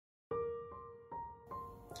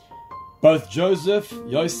Both Joseph,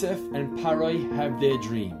 Yosef, and Paroi have their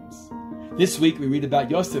dreams. This week we read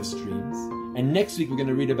about Yosef's dreams, and next week we're going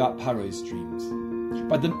to read about Paroi's dreams.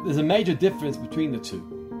 But there's a major difference between the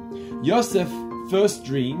two. Yosef first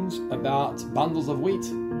dreams about bundles of wheat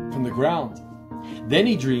from the ground. Then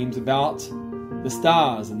he dreams about the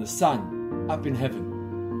stars and the sun up in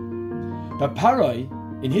heaven. But Paroi,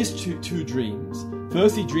 in his two dreams,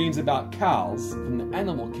 first he dreams about cows from the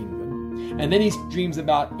animal kingdom, and then he dreams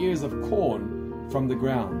about ears of corn from the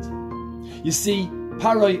ground. You see,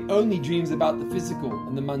 Paroi only dreams about the physical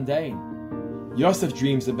and the mundane. Yosef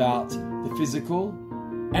dreams about the physical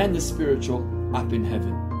and the spiritual up in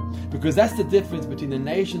heaven. Because that's the difference between the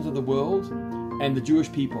nations of the world and the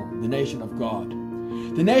Jewish people, the nation of God.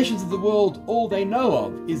 The nations of the world, all they know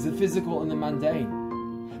of is the physical and the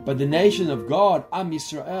mundane. But the nation of God, Am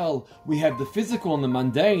Yisrael, we have the physical and the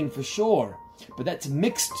mundane for sure. But that's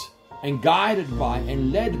mixed and guided by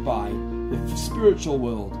and led by the spiritual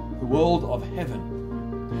world, the world of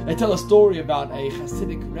heaven. They tell a story about a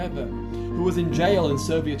Hasidic Rebbe who was in jail in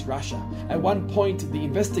Soviet Russia. At one point, the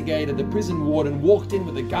investigator, the prison warden, walked in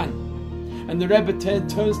with a gun. And the Rebbe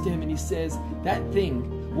turns to him and he says, "That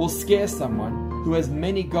thing will scare someone who has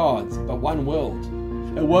many gods but one world.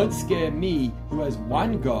 It won't scare me who has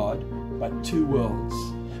one God but two worlds."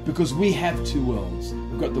 Because we have two worlds.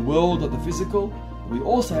 We've got the world of the physical, but we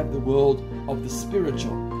also have the world of the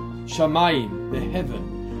spiritual. Shamayim, the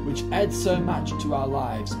heaven, which adds so much to our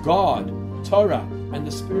lives. God, Torah, and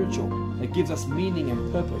the spiritual that gives us meaning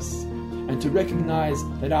and purpose. And to recognize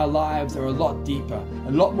that our lives are a lot deeper,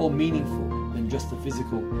 a lot more meaningful than just the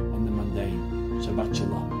physical and the mundane. Shabbat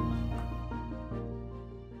Shalom.